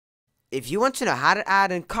If you want to know how to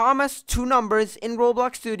add in commas to numbers in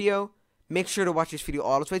Roblox Studio, make sure to watch this video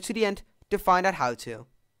all the way to the end to find out how to.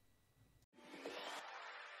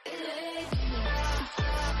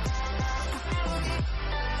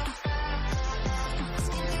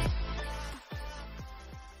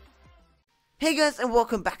 Hey guys, and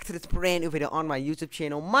welcome back to this brand new video on my YouTube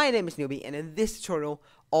channel. My name is Newbie, and in this tutorial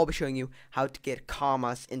I'll be showing you how to get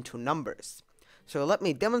commas into numbers. So let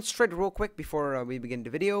me demonstrate real quick before we begin the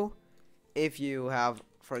video. If you have,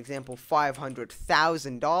 for example,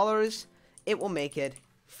 $500,000, it will make it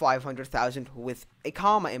 500,000 with a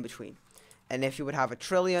comma in between. And if you would have a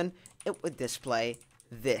trillion, it would display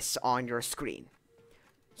this on your screen.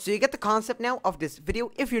 So you get the concept now of this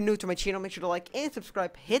video. If you're new to my channel, make sure to like and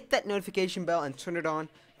subscribe, hit that notification bell and turn it on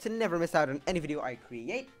to never miss out on any video I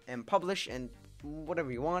create and publish and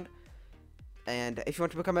whatever you want. And if you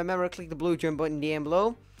want to become a member, click the blue join button down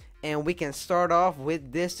below, and we can start off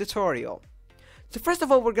with this tutorial. So first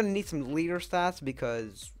of all, we're going to need some leader stats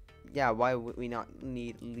because, yeah, why would we not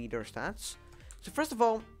need leader stats? So first of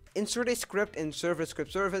all, insert a script in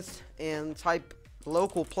script service and type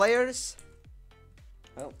local players.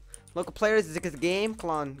 Oh, local players is equals game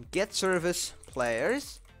clone get service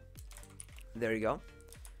players. There you go.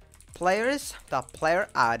 Players dot player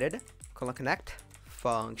added connect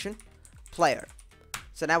function player.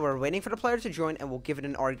 So now we're waiting for the player to join, and we'll give it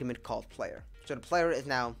an argument called player. So the player is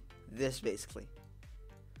now this basically.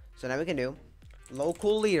 So now we can do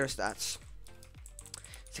local leader stats.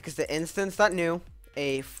 So because the instance.new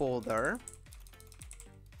a folder.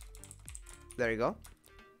 There you go.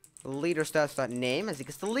 Leader stats.name is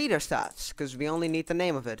equals to leader stats because we only need the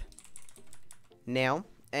name of it. Now,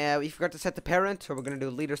 we forgot to set the parent, so we're gonna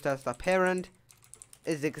do leader stats.parent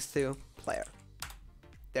is equals to player.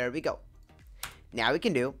 There we go. Now we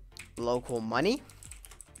can do local money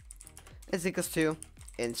is equals to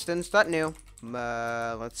instance.new.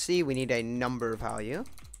 Let's see, we need a number value.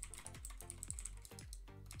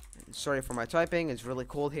 Sorry for my typing, it's really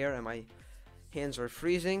cold here and my hands are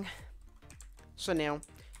freezing. So now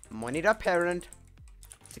money.parent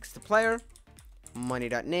is equals to player,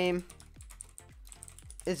 money.name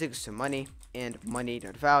is equals to money, and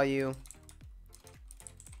money.value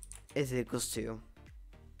is equals to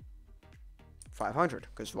 500,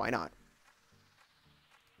 because why not?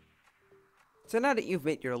 So now that you've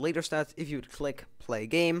made your leader stats, if you would click play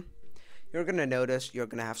game, you're gonna notice you're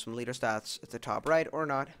gonna have some leader stats at the top right, or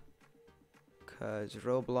not, because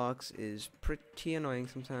Roblox is pretty annoying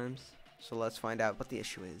sometimes. So let's find out what the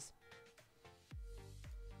issue is.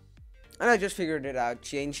 And I just figured it out,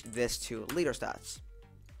 changed this to leader stats.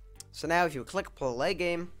 So now if you click play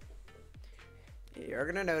game, you're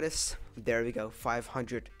gonna notice, there we go,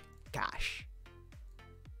 500 cash.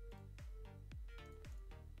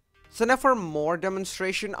 So now for more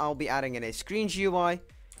demonstration, I'll be adding in a screen GUI,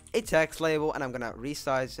 a text label, and I'm gonna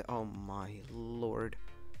resize it. Oh my lord.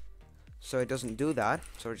 So it doesn't do that.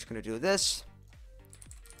 So we're just gonna do this.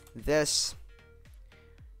 This.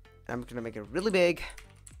 I'm gonna make it really big.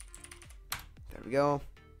 There we go.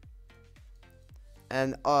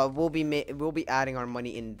 And we'll be adding our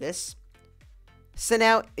money in this. So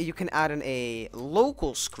now you can add in a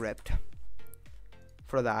local script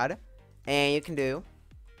for that, and you can do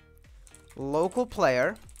local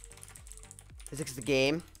player is equals to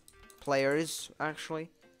game players actually.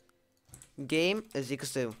 Game is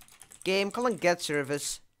equals to game colon get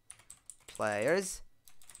service players.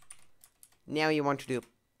 Now you want to do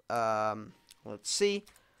let's see,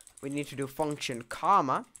 we need to do function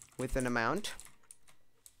comma with an amount.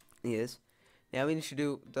 Yes. Now we need to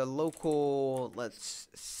do the local, let's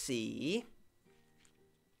see,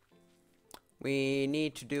 we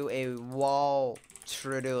need to do a while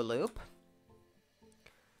true loop,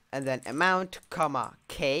 and then amount comma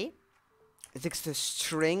k is equals to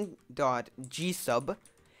string dot gsub,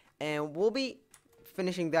 and we'll be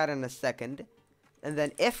finishing that in a second. And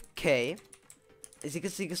then if k is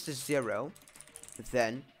equals to 0,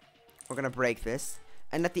 then we're gonna break this,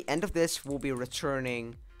 and at the end of this we'll be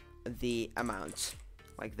returning the amount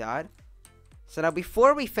like that. So now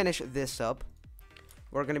before we finish this up,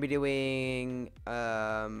 we're gonna be doing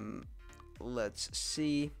let's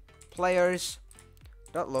see, players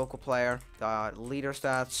dot local player dot leader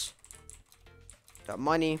stats dot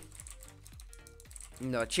money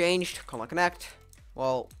not changed colon connect,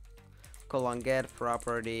 well, colon get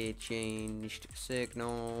property changed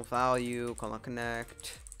signal value colon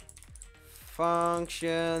connect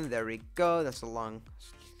function. There we go. That's a long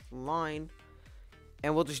line,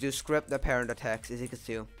 and we'll just do script the parent text is equal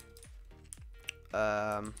to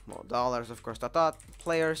well, dollars of course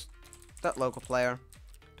players dot local player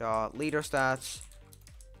dot leader stats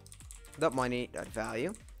dot money dot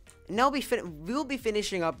value. And now we'll be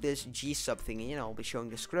finishing up this G sub thingy, and I'll be showing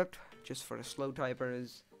the script just for the slow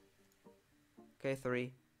typers. Okay,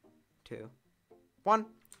 3, 2, 1.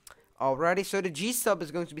 Alrighty, so the G sub is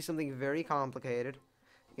going to be something very complicated.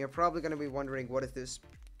 You're probably going to be wondering, what is this?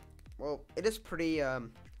 Well, it is pretty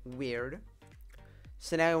weird.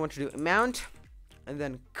 So now I want to do amount and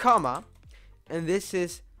then comma, and this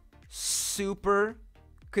is super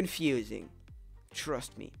confusing.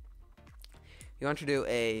 Trust me. You want to do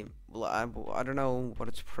a, well, I don't know what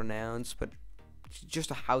it's pronounced, but just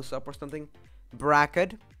a house up or something.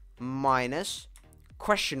 Bracket minus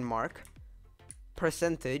question mark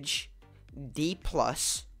percentage D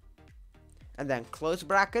plus, and then close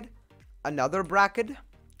bracket, another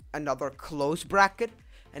close bracket,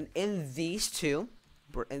 and in these two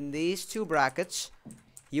brackets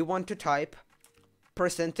you want to type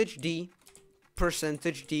percentage D,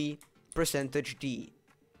 percentage D, percentage D.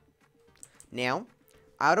 Now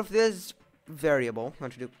out of this variable I'm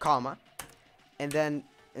going to do comma, and then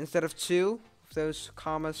instead of two of those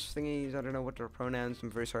commas thingies, I don't know what their pronouns, I'm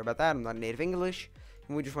very sorry about that, I'm not native English,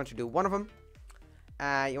 and we just want to do one of them.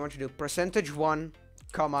 You want to do percentage 1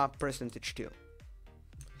 comma percentage 2,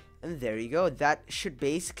 and there you go. That should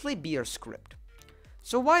basically be your script.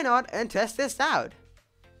 So why not and test this out?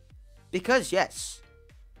 Because yes.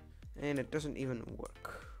 And it doesn't even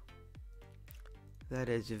work. That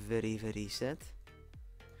is very, very sad.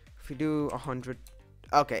 If we do 100,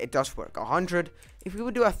 okay, it does work. 100. If we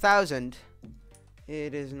would do 1,000,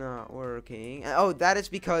 it is not working. Oh, that is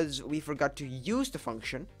because we forgot to use the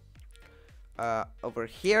function. Over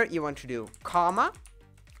here, you want to do comma,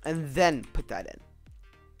 and then put that in.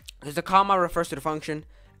 Because the comma refers to the function,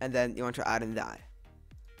 and then you want to add in that.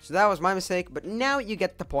 So that was my mistake, but now you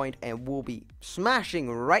get the point, and we'll be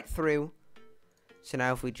smashing right through. So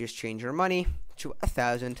now if we just change our money to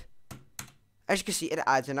 1,000, as you can see, it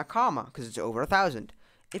adds in a comma, because it's over 1,000.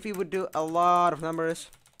 If we would do a lot of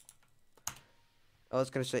numbers, I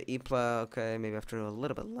was going to say E plus, okay, maybe I have to do a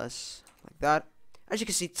little bit less, like that. As you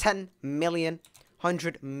can see, 10 million,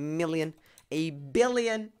 100 million, a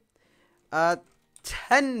billion,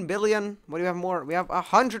 10 billion. What do we have more? We have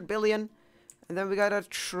 100 billion, and then we got a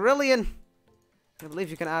trillion. I believe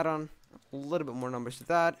you can add on a little bit more numbers to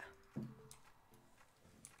that.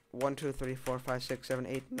 1, 2, 3, 4, 5, 6, 7,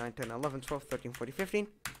 8, 9, 10, 11, 12, 13, 14, 15.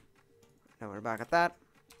 Now we're back at that.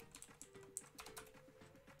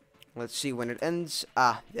 Let's see when it ends.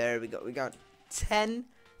 Ah, there we go. We got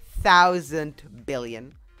 10,000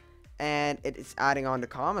 billion, and it is adding on the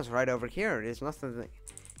commas right over here. It is nothing.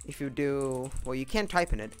 If you do, well, you can't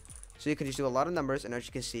type in it, so you can just do a lot of numbers, and as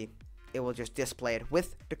you can see, it will just display it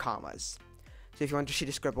with the commas. So if you want to see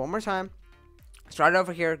the script one more time, start it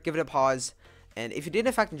over here, give it a pause, and if you did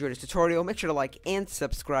in fact enjoy this tutorial, make sure to like and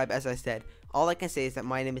subscribe. As I said, all I can say is that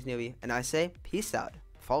my name is Newbie, and I say peace out,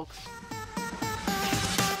 folks.